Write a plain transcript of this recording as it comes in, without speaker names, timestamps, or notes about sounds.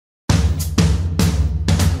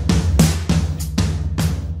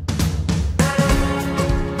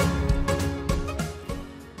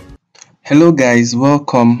Hello guys,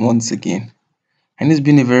 welcome once again. And it's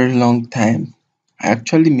been a very long time. I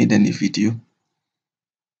actually made any video,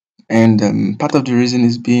 and part of the reason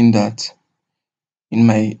is being that in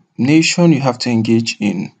my nation you have to engage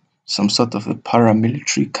in some sort of a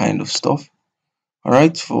paramilitary kind of stuff, all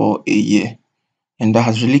right, for a year, and that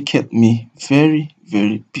has really kept me very,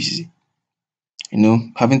 very busy.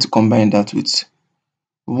 Having to combine that with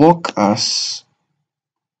work as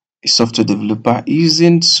a software developer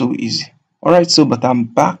isn't so easy. All right, so but I'm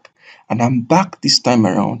back, and I'm back this time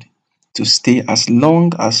around to stay as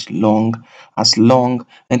long,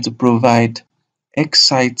 and to provide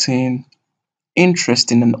exciting,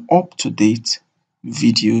 interesting, and up to date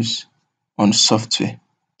videos on software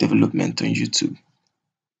development on YouTube.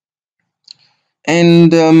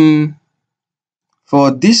 And for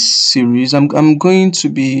this series, I'm going to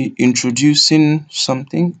be introducing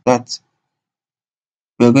something that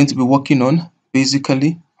we're going to be working on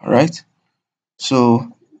basically. All right,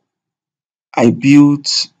 so I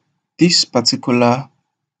built this particular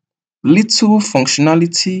little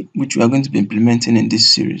functionality which we are going to be implementing in this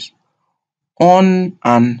series on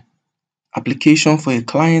an application for a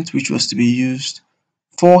client which was to be used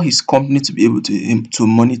for his company to be able to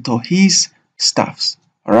monitor his staffs.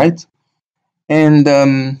 All right,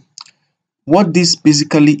 and what this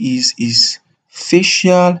basically is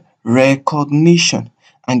facial recognition.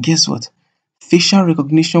 And guess what? Facial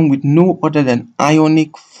recognition with no other than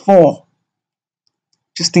ionic 4.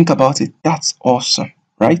 Just think about it. That's awesome,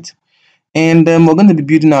 right? And we're going to be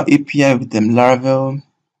building our API with laravel,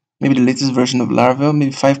 maybe the latest version of laravel,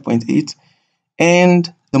 maybe 5.8,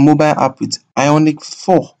 and the mobile app with ionic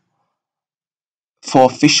 4 for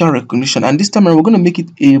facial recognition. And this time around, we're going to make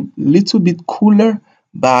it a little bit cooler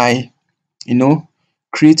by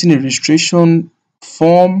creating a registration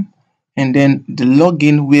form, and then the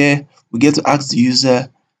login where we get to ask the user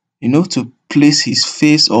to place his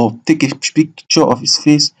face or take a picture of his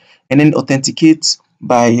face, and then authenticate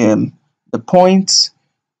by the points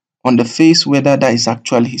on the face whether that is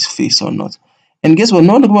actually his face or not. And guess what?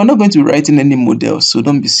 We're not going to write in any models, so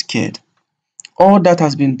don't be scared. All that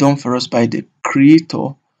has been done for us by the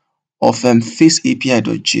creator of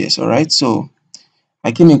faceapi.js. All right, so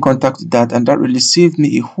I came in contact with that, and that really saved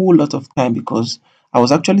me a whole lot of time because I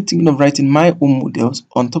was actually thinking of writing my own models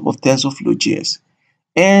on top of TensorFlow.js,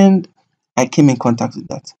 and I came in contact with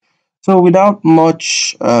that. So without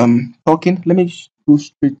much talking, let me go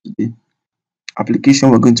straight to the application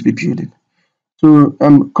we're going to be building. So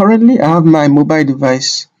currently I have my mobile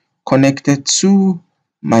device connected to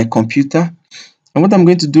my computer, and what I'm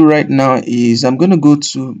going to do right now is I'm going to go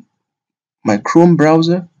to my Chrome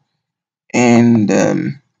browser and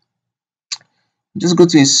just go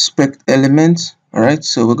to inspect elements. All right,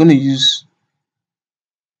 so we're going to use,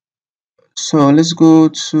 so let's go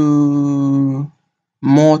to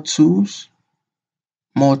more tools,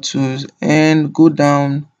 and go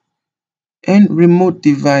down and remote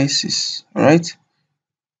devices. All right,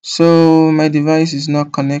 so my device is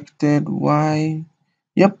not connected. Why?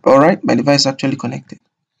 Yep, all right, my device is actually connected.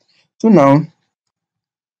 So now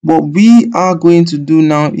what we are going to do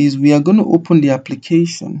now is we are going to open the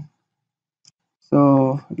application.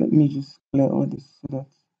 So let me just clear all this so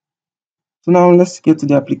now let's get to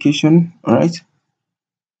the application. All right,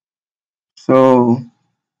 so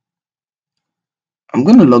I'm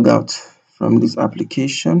going to log out from this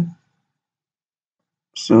application,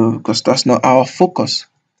 so because that's not our focus.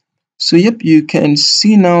 So yep, you can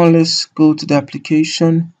see now. Let's go to the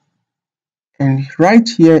application, and right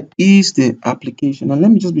here is the application. And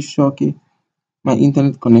let me just be sure, okay, my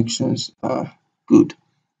internet connections are good.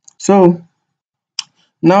 So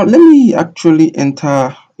now let me actually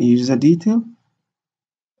enter user detail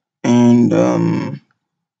and the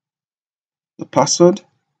password.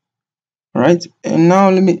 All right, and now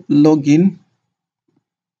let me log in.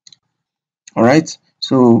 All right,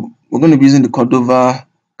 so we're going to be using the Cordova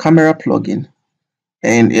camera plugin,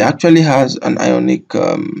 and it actually has an ionic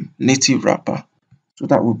native wrapper, so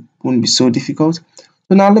that won't be so difficult.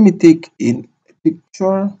 So now let me take a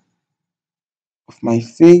picture of my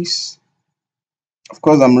face. Of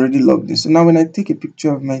course, I'm already logged in. So now when I take a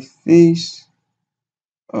picture of my face,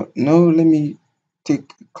 no, let me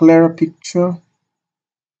take a clearer picture.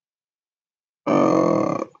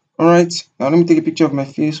 All right, now let me take a picture of my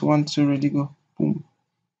face. 1, 2, ready, go. Boom.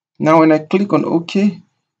 Now when I click on OK,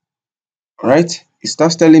 all right, it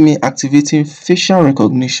starts telling me activating facial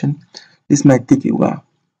recognition. This might take a while.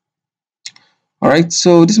 All right,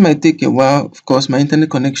 so this might take a while. Of course, my internet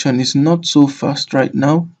connection is not so fast right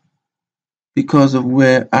now because of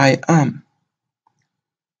where I am.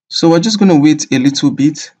 So we're just going to wait a little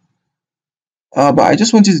bit, But I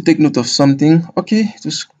just want you to take note of something. Okay, it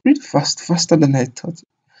was pretty fast, faster than I thought.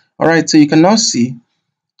 All right, so you can now see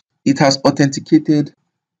it has authenticated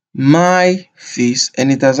my face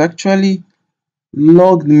and it has actually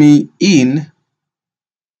logged me in,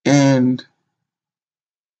 and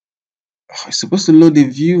it's supposed to load a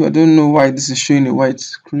view. I don't know why this is showing a white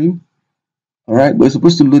screen. All right, but it's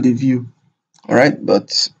supposed to load a view. All right,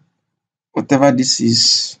 but whatever this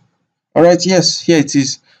is. All right, yes, here it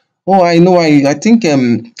is. Oh, I know. I think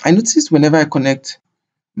I noticed whenever I connect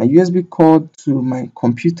my USB cord to my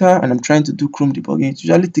computer and I'm trying to do Chrome debugging, it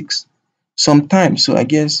usually takes some time. So I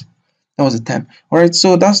guess that was the time. All right,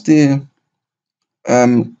 so that's the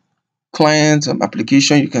um client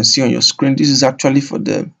application you can see on your screen. This is actually for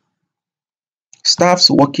the staffs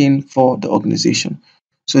working for the organization,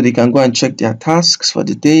 so they can go and check their tasks for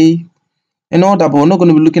the day and all that. But we're not going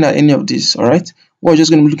to be looking at any of this. All right, what we're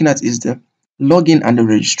just going to be looking at is the login and the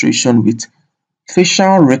registration with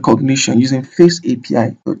facial recognition using face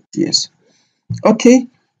API.js. Okay,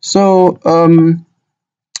 so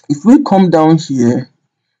if we come down here,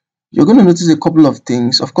 you're going to notice a couple of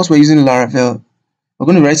things. Of course, we're using laravel. We're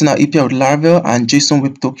going to write in our API with laravel and JSON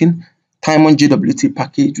web token, time on JWT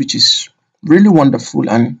package, which is really wonderful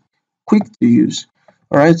and quick to use.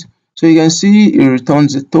 All right, so you can see it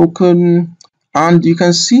returns a token, and you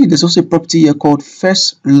can see there's also a property here called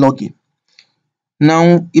first login.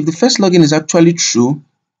 Now, if the first login is actually true,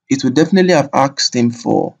 it will definitely have asked him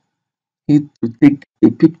for it to take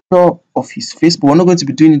a picture of his face, but we're not going to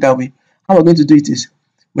be doing it that way. How we're going to do it is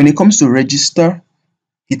when it comes to register,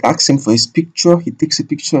 it asks him for his picture, he takes a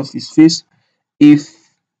picture of his face. If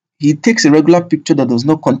he takes a regular picture that does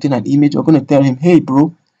not contain an image, we're going to tell him, hey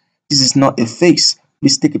bro, this is not a face,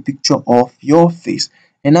 please take a picture of your face.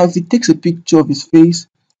 And now if he takes a picture of his face,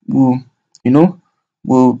 we'll you know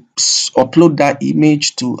we'll upload that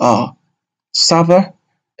image to our server,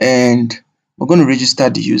 and we're going to register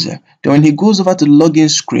the user. Then when he goes over to the login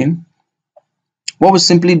screen, what we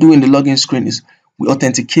simply do in the login screen is we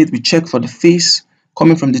authenticate, we check for the face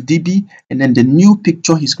coming from the DB, and then the new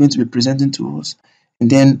picture he's going to be presenting to us. And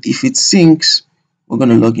then if it syncs, we're going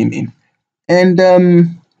to log him in. And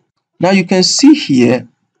now you can see here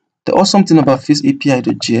the awesome thing about face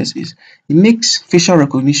API.js is it makes facial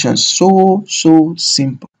recognition so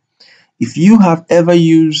simple. If you have ever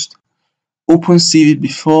used OpenCV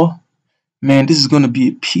before, man, this is going to be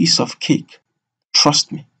a piece of cake.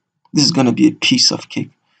 Trust me, this is going to be a piece of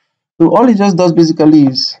cake. So all it just does basically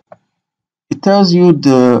is it tells you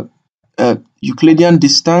the Euclidean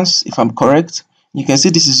distance, if I'm correct. You can see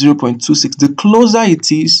this is 0.26. The closer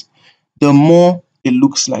it is, the more it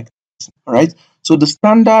looks like. All right. So the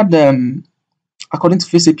standard, according to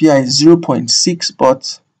Face API, is 0.6,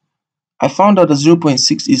 but I found out that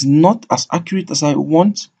 0.6 is not as accurate as I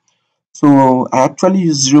want. So I actually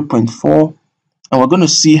use 0.4, and we're going to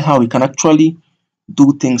see how we can actually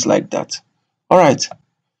do things like that. All right.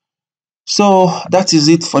 So that is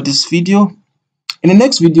it for this video. In the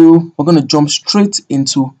next video, we're going to jump straight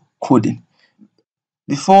into coding.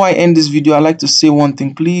 Before I end this video, I'd like to say one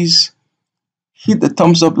thing. Please hit the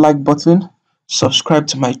thumbs up like button, subscribe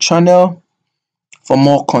to my channel for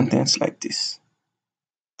more contents like this.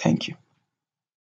 Thank you.